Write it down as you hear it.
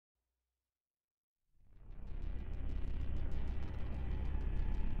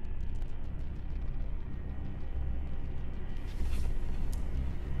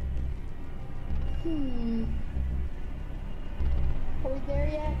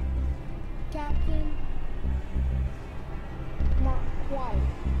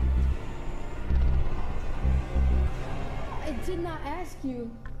did not ask you.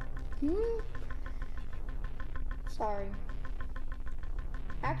 Sorry.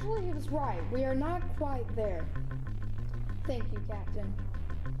 Actually, he was right. We are not quite there. Thank you, Captain.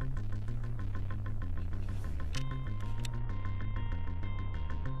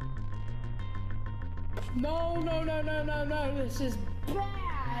 No, this is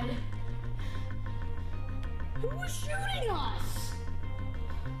bad. Who was shooting us?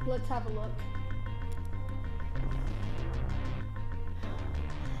 Let's have a look.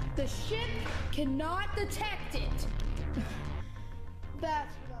 The ship cannot detect it.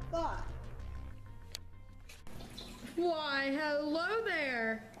 That's what I thought. Why, hello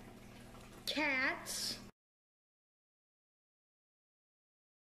there, cats.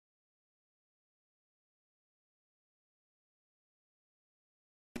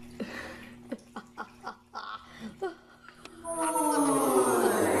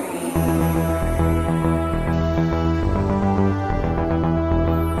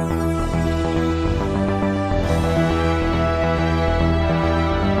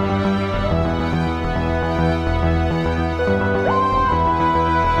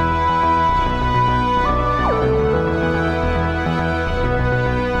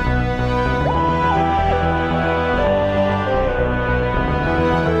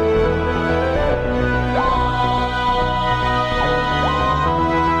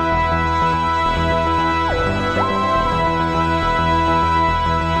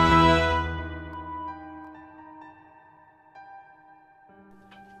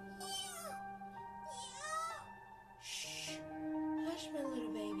 My little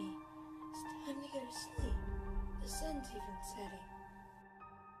baby, it's time to go to sleep. The sun's even setting.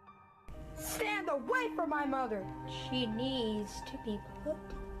 Stand away from my mother. She needs to be put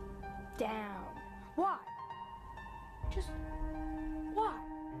down. Why? Just why?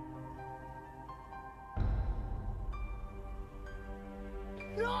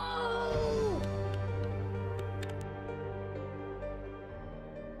 No!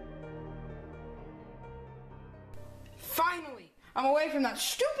 Finally! I'm away from that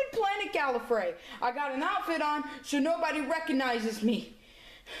stupid planet Gallifrey. I got an outfit on so nobody recognizes me.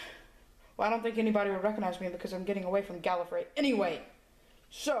 Well, I don't think anybody will recognize me because I'm getting away from Gallifrey anyway.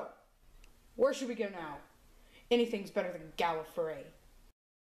 So, where should we go now? Anything's better than Gallifrey.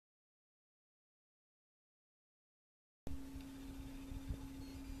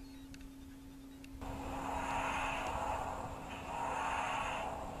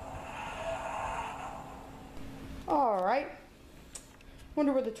 Alright.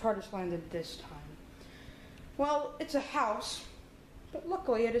 Wonder where the TARDIS landed this time. Well, it's a house, but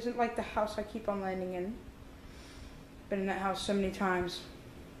luckily it isn't like the house I keep on landing in. Been in that house so many times.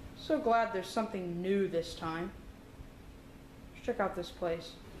 So glad there's something new this time. Let's check out this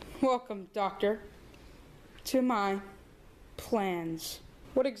place. Welcome, Doctor, to my plans.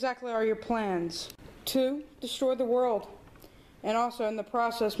 What exactly are your plans? To destroy the world, and also in the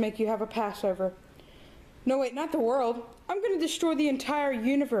process make you have a Passover. No, wait, not the world. I'm going to destroy the entire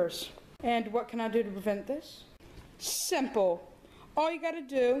universe. And what can I do to prevent this? Simple. All you got to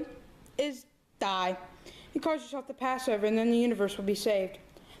do is die. You cause yourself the Passover and then the universe will be saved.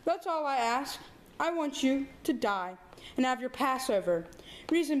 That's all I ask. I want you to die and have your Passover.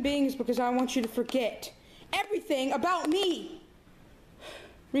 Reason being is because I want you to forget everything about me.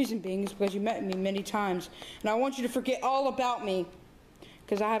 Reason being is because you met me many times and I want you to forget all about me.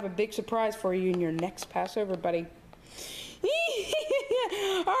 Because I have a big surprise for you in your next Passover, buddy.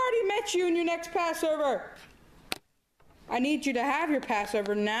 I already met you in your next Passover. I need you to have your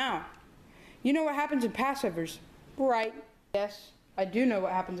Passover now. You know what happens in Passovers, right? Yes, I do know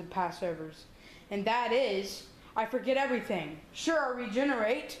what happens in Passovers. And that is, I forget everything. Sure, I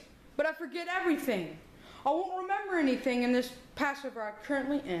regenerate, but I forget everything. I won't remember anything in this Passover I'm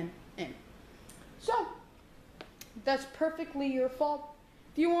currently in. So, that's perfectly your fault.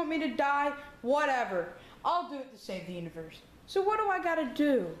 If you want me to die, whatever. I'll do it to save the universe. So what do I gotta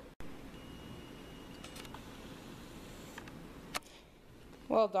do?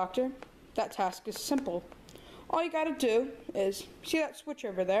 Well, Doctor, that task is simple. All you gotta do is, see that switch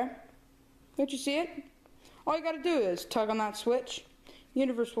over there? Don't you see it? All you gotta do is tug on that switch. The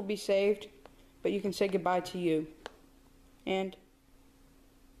universe will be saved, but you can say goodbye to you. And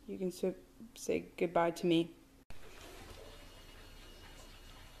you can say goodbye to me.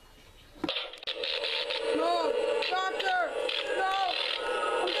 No, Doctor! No!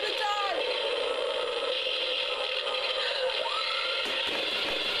 I'm gonna die!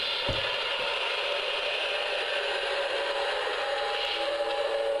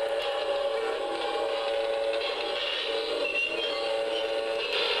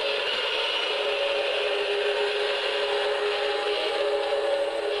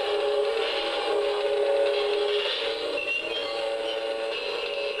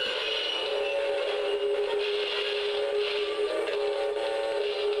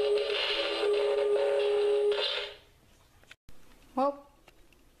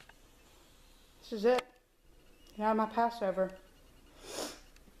 Get out of my Passover.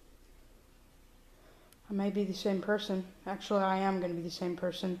 I may be the same person. Actually, I am going to be the same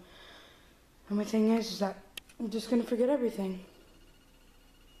person. The only thing is that I'm just going to forget everything.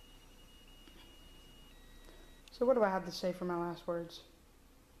 So what do I have to say for my last words?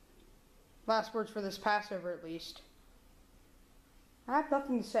 Last words for this Passover, at least. I have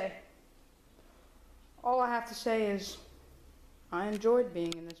nothing to say. All I have to say is I enjoyed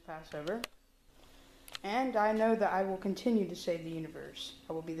being in this Passover. And I know that I will continue to save the universe.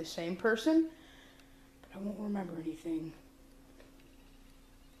 I will be the same person, but I won't remember anything.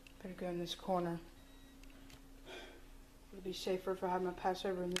 Better go in this corner. It'll be safer if I have my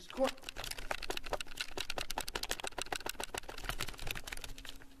Passover in this corner.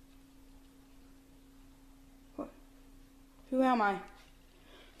 What? Who am I?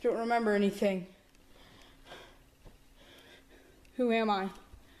 Don't remember anything. Who am I?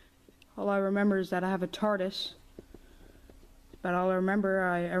 All I remember is that I have a TARDIS. But all I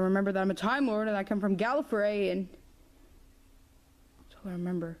remember that I'm a Time Lord and I come from Gallifrey, and that's all I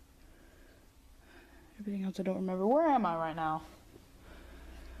remember. Everything else I don't remember. Where am I right now?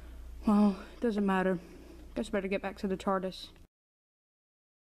 Well, it doesn't matter. Guess I better get back to the TARDIS.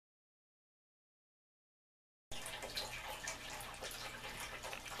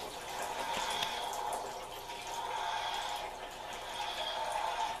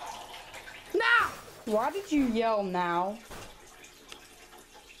 Now! Why did you yell now?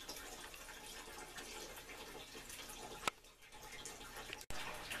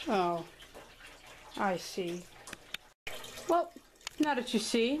 Oh, I see. Well, now that you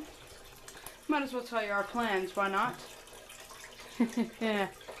see, might as well tell you our plans, why not? Yeah.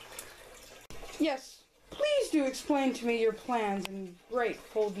 Yes, please do explain to me your plans in great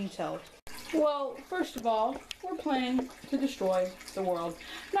full detail. Well, first of all, we're planning to destroy the world.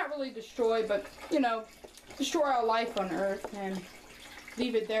 Not really destroy, but, you know, destroy our life on Earth and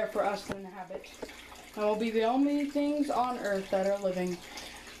leave it there for us to inhabit. And we'll be the only things on Earth that are living.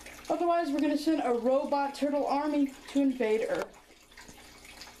 Otherwise, we're going to send a robot turtle army to invade Earth.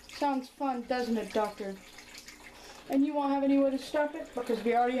 Sounds fun, doesn't it, Doctor? And you won't have anywhere to stop it because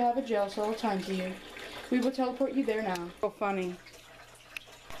we already have a jail cell assigned to you. We will teleport you there now. So funny.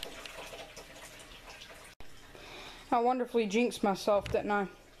 I wonderfully jinxed myself, didn't I?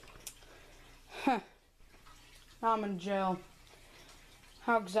 Huh. Now I'm in jail.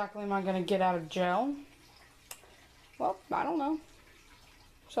 How exactly am I going to get out of jail? Well, I don't know.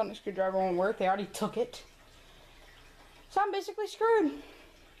 Sonic screwdriver won't work. They already took it. So I'm basically screwed.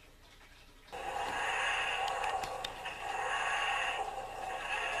 The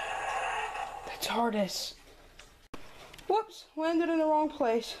TARDIS. Whoops, landed in the wrong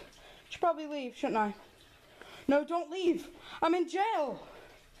place. Should probably leave, shouldn't I? No, don't leave. I'm in jail.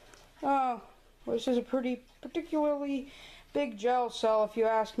 Oh, well, this is a particularly big jail cell, if you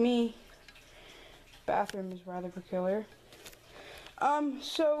ask me. Bathroom is rather peculiar.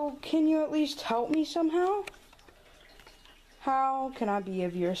 So can you at least help me somehow? How can I be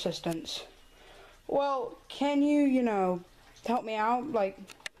of your assistance? Well, can you, help me out? Like,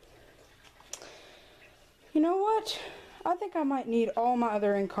 you know what? I think I might need all my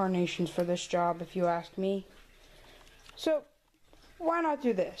other incarnations for this job, if you ask me. So, why not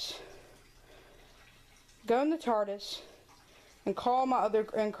do this? Go in the TARDIS and call my other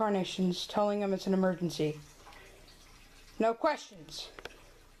incarnations, telling them it's an emergency. No questions.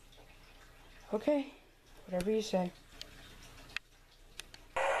 Okay, whatever you say.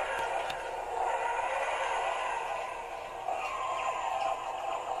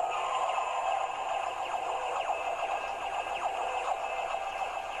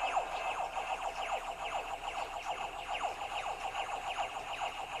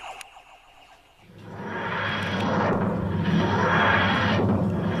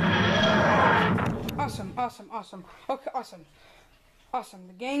 Awesome. Okay, awesome.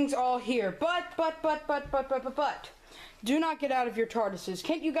 The gang's all here. But. Do not get out of your TARDISes.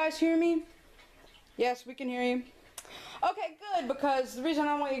 Can't you guys hear me? Yes, we can hear you. Okay, good, because the reason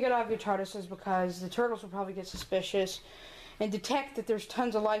I want you to get out of your TARDIS is because the turtles will probably get suspicious and detect that there's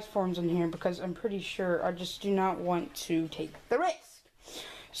tons of life forms in here, because I'm pretty sure I just do not want to take the risk.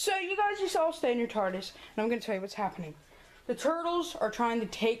 So you guys just all stay in your TARDIS, and I'm going to tell you what's happening. The turtles are trying to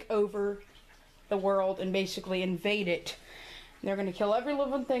take over the world and basically invade it. They're going to kill every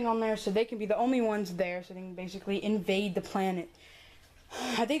living thing on there so they can be the only ones there, so they can basically invade the planet.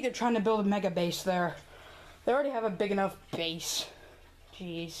 I think they're trying to build a mega base there. They already have a big enough base.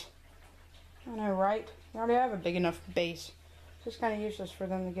 Jeez. I know, right? They already have a big enough base. It's just kind of useless for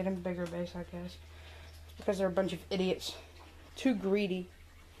them to get a bigger base, I guess. It's because they're a bunch of idiots. Too greedy.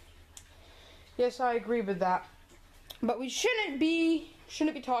 Yes, I agree with that. But we shouldn't be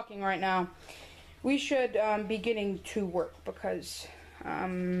talking right now. We should be getting to work because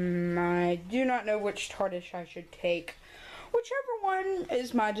I do not know which TARDIS I should take. Whichever one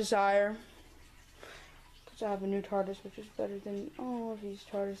is my desire. Because I have a new TARDIS which is better than all of these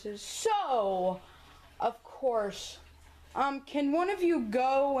TARDISes. So, of course, can one of you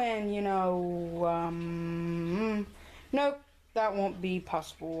go and, you know, nope, that won't be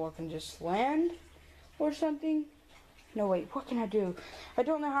possible. I can just land or something. No, wait, what can I do? I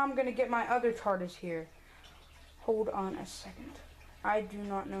don't know how I'm going to get my other TARDIS here. Hold on a second. I do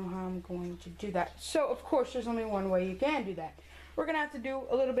not know how I'm going to do that. So, of course, there's only one way you can do that. We're going to have to do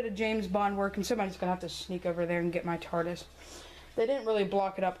a little bit of James Bond work, and somebody's going to have to sneak over there and get my TARDIS. They didn't really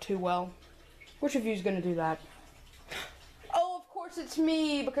block it up too well. Which of you is going to do that? Oh, of course it's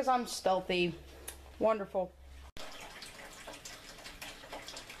me, because I'm stealthy. Wonderful.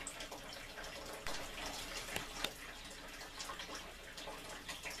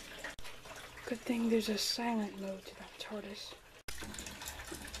 Good thing there's a silent mode to that TARDIS.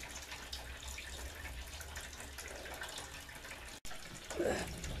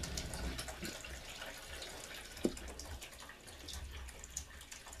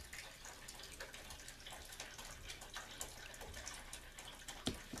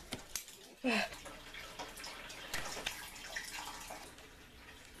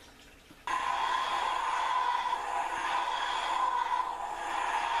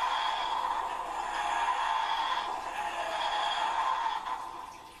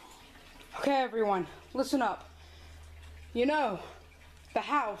 Okay, everyone, listen up. You know, the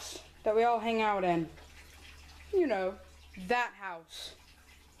house that we all hang out in. You know, that house.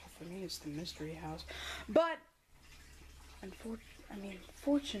 For me, it's the mystery house. But,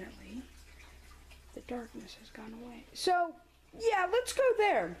 fortunately, the darkness has gone away. So, yeah, let's go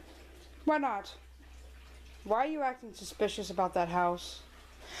there. Why not? Why are you acting suspicious about that house?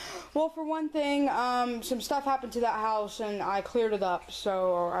 Well, for one thing, some stuff happened to that house and I cleared it up,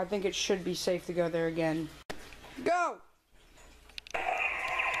 so I think it should be safe to go there again. Go!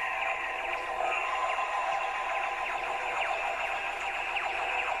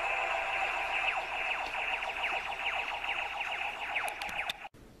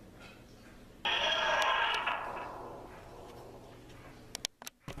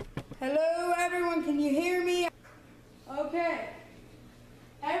 Hello, everyone, can you hear me? Okay.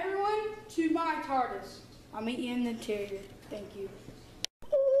 Everyone, to my TARDIS. I'll meet you in the interior. Thank you.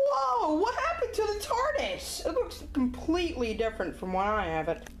 Whoa, what happened to the TARDIS? It looks completely different from when I have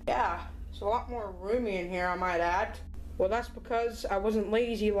it. Yeah, it's a lot more roomy in here, I might add. Well, that's because I wasn't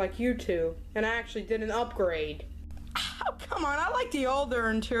lazy like you two, and I actually did an upgrade. Oh, come on, I like the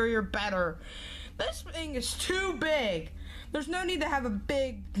older interior better. This thing is too big. There's no need to have a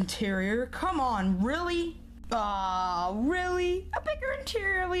big interior. Come on, really? Really? A bigger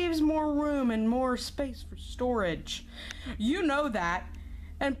interior leaves more room and more space for storage. You know that.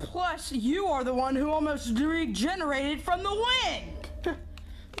 And plus, you are the one who almost regenerated from the wind.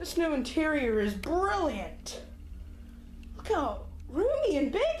 This new interior is brilliant. Look how roomy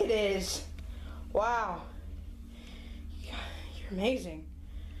and big it is. Wow. You're amazing.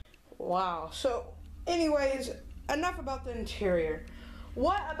 Wow. So, anyways, enough about the interior.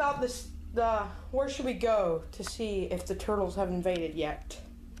 What about this? Where should we go to see if the turtles have invaded yet?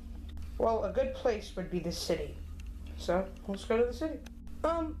 Well, a good place would be the city. So, let's go to the city.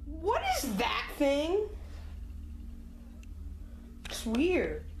 What is that thing? It's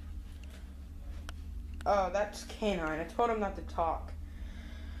weird. Oh, that's Canine. I told him not to talk.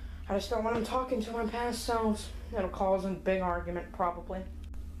 I just don't want him talking to my past selves. It'll cause a big argument, probably.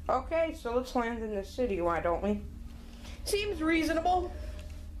 Okay, so let's land in the city, why don't we? Seems reasonable.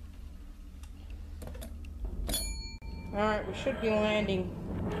 Alright, we should be landing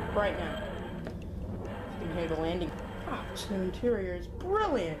right now. You can hear the landing. Wow, this new interior is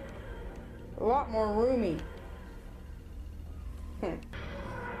brilliant. A lot more roomy.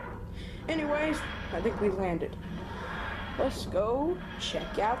 Anyways, I think we landed. Let's go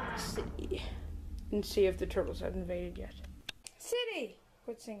check out the city and see if the turtles have invaded yet. City!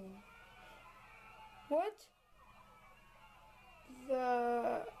 Quit singing. What?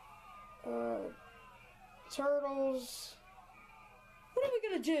 The turtles. What are we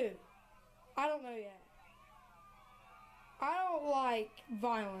gonna do? I don't know yet. I don't like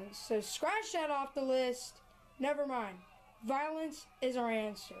violence, so scratch that off the list. Never mind. Violence is our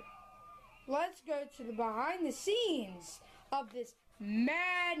answer. Let's go to the behind the scenes of this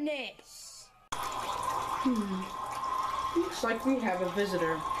madness. Looks like we have a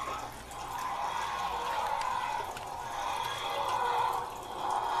visitor.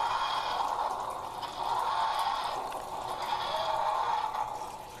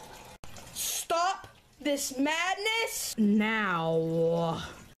 this madness? Now.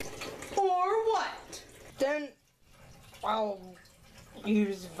 Or what? Then I'll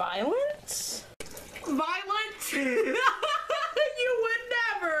use violence? Violence? You would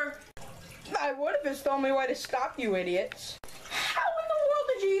never. I would if it's the only way to stop you idiots. How in the world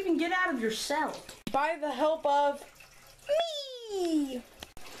did you even get out of your cell? By the help of me.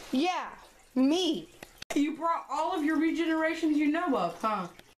 Yeah, me. You brought all of your regenerations you know of, huh?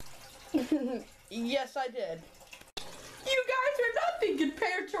 Yes, I did. You guys are nothing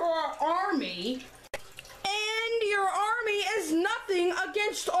compared to our army. And your army is nothing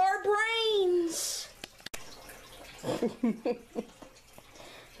against our brains.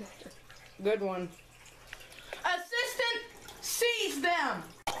 Good one. Assistant, seize them.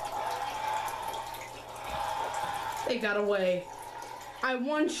 They got away. I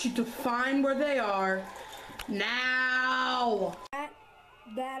want you to find where they are now.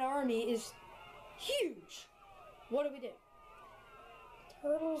 That army is huge. What do?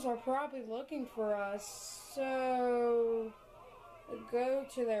 Turtles are probably looking for us, so go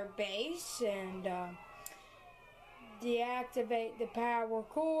to their base and deactivate the power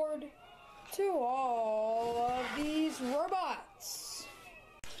cord to all of these robots.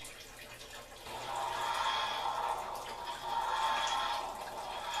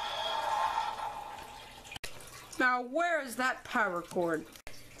 Now, where is that power cord?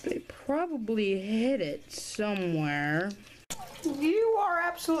 They probably hid it somewhere. You are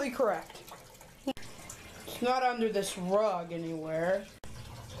absolutely correct. It's not under this rug anywhere.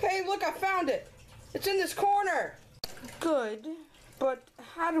 Hey, look, I found it. It's in this corner. Good, but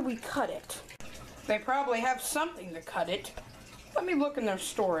how do we cut it? They probably have something to cut it. Let me look in their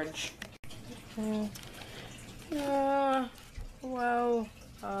storage.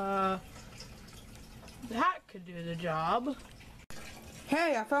 That could do the job.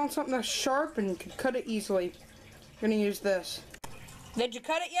 Hey, I found something that's sharp and could cut it easily. I'm gonna use this. Did you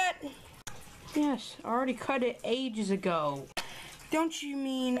cut it yet? Yes, I already cut it ages ago. Don't you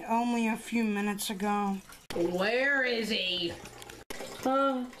mean only a few minutes ago? Where is he?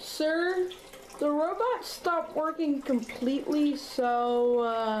 Sir, the robot stopped working completely, so,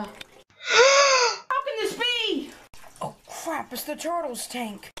 How can this be? Oh crap, it's the turtle's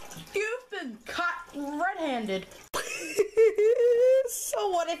tank. You've been caught red-handed. So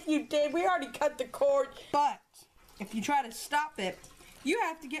what if you did? We already cut the cord. But if you try to stop it, you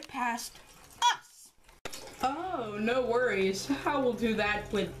have to get past us. Oh, no worries. I will do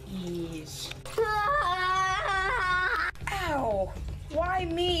that with ease. Ow! Why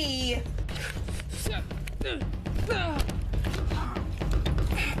me?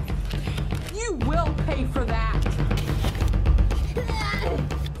 You will pay for that.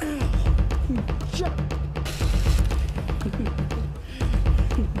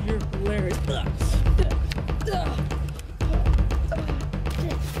 You're hilarious.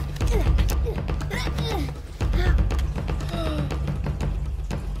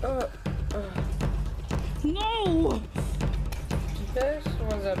 No! This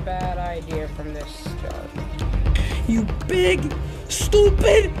was a bad idea from the start. You big,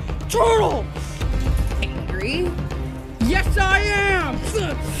 stupid turtle! Angry? Yes, I am!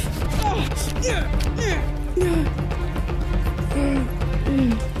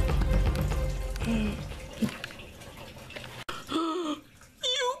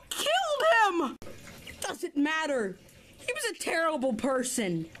 You killed him! Doesn't matter. He was a terrible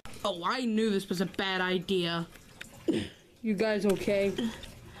person. Oh, I knew this was a bad idea. You guys okay?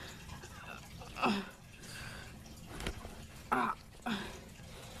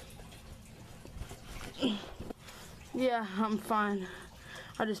 Yeah, I'm fine.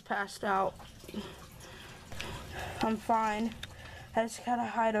 I just passed out. I'm fine. I just gotta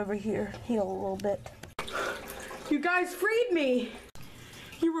hide over here, heal a little bit. You guys freed me!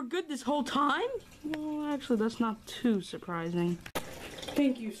 You were good this whole time? Well, actually, that's not too surprising.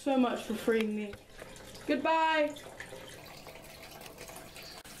 Thank you so much for freeing me. Goodbye!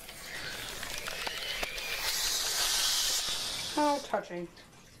 How touching.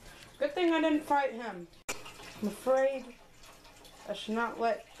 Good thing I didn't fight him. I'm afraid I should not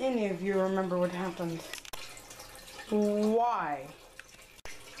let any of you remember what happened. Why?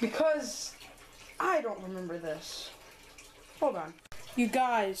 Because I don't remember this. Hold on. You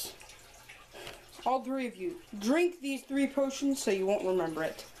guys, all three of you, drink these 3 potions so you won't remember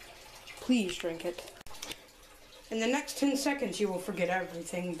it. Please drink it. In the next 10 seconds, you will forget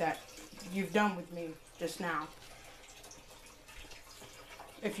everything that you've done with me just now.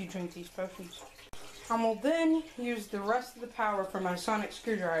 If you drink these potions. I will then use the rest of the power from my sonic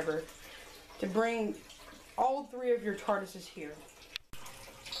screwdriver to bring all 3 of your TARDISes here.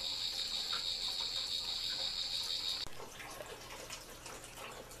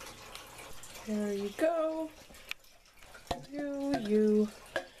 There you go. You.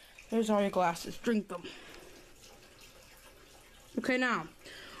 There's all your glasses. Drink them. Okay, now,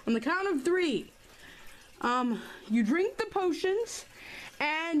 on the count of 3, you drink the potions,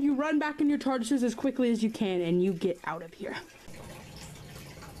 and you run back in your TARDISes as quickly as you can, and you get out of here.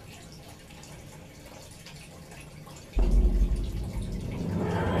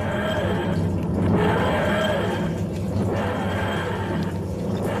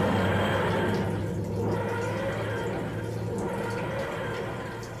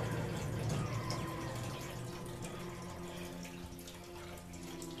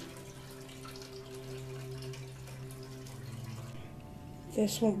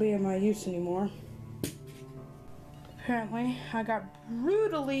 This won't be of my use anymore. Apparently, I got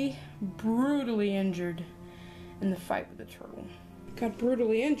brutally injured in the fight with the turtle. Got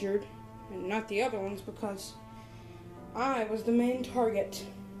brutally injured, and not the other ones, because I was the main target.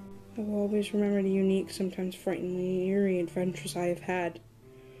 I will always remember the unique, sometimes frighteningly eerie adventures I have had.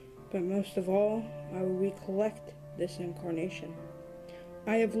 But most of all, I will recollect this incarnation.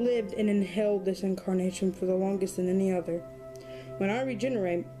 I have lived and inhaled this incarnation for the longest than any other. When I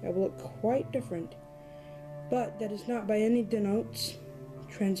regenerate, I will look quite different, but that is not by any denotes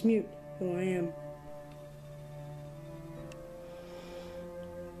transmute who I am.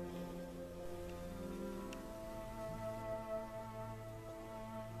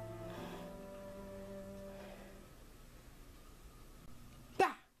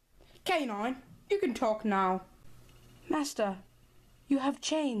 Bah! Canine, you can talk now. Master, you have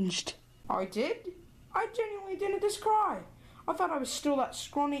changed. I did? I genuinely didn't descry. I thought I was still that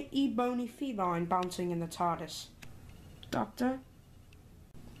scrawny, bony feline bouncing in the TARDIS. Doctor?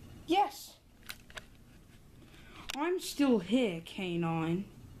 Yes. I'm still here, Canine.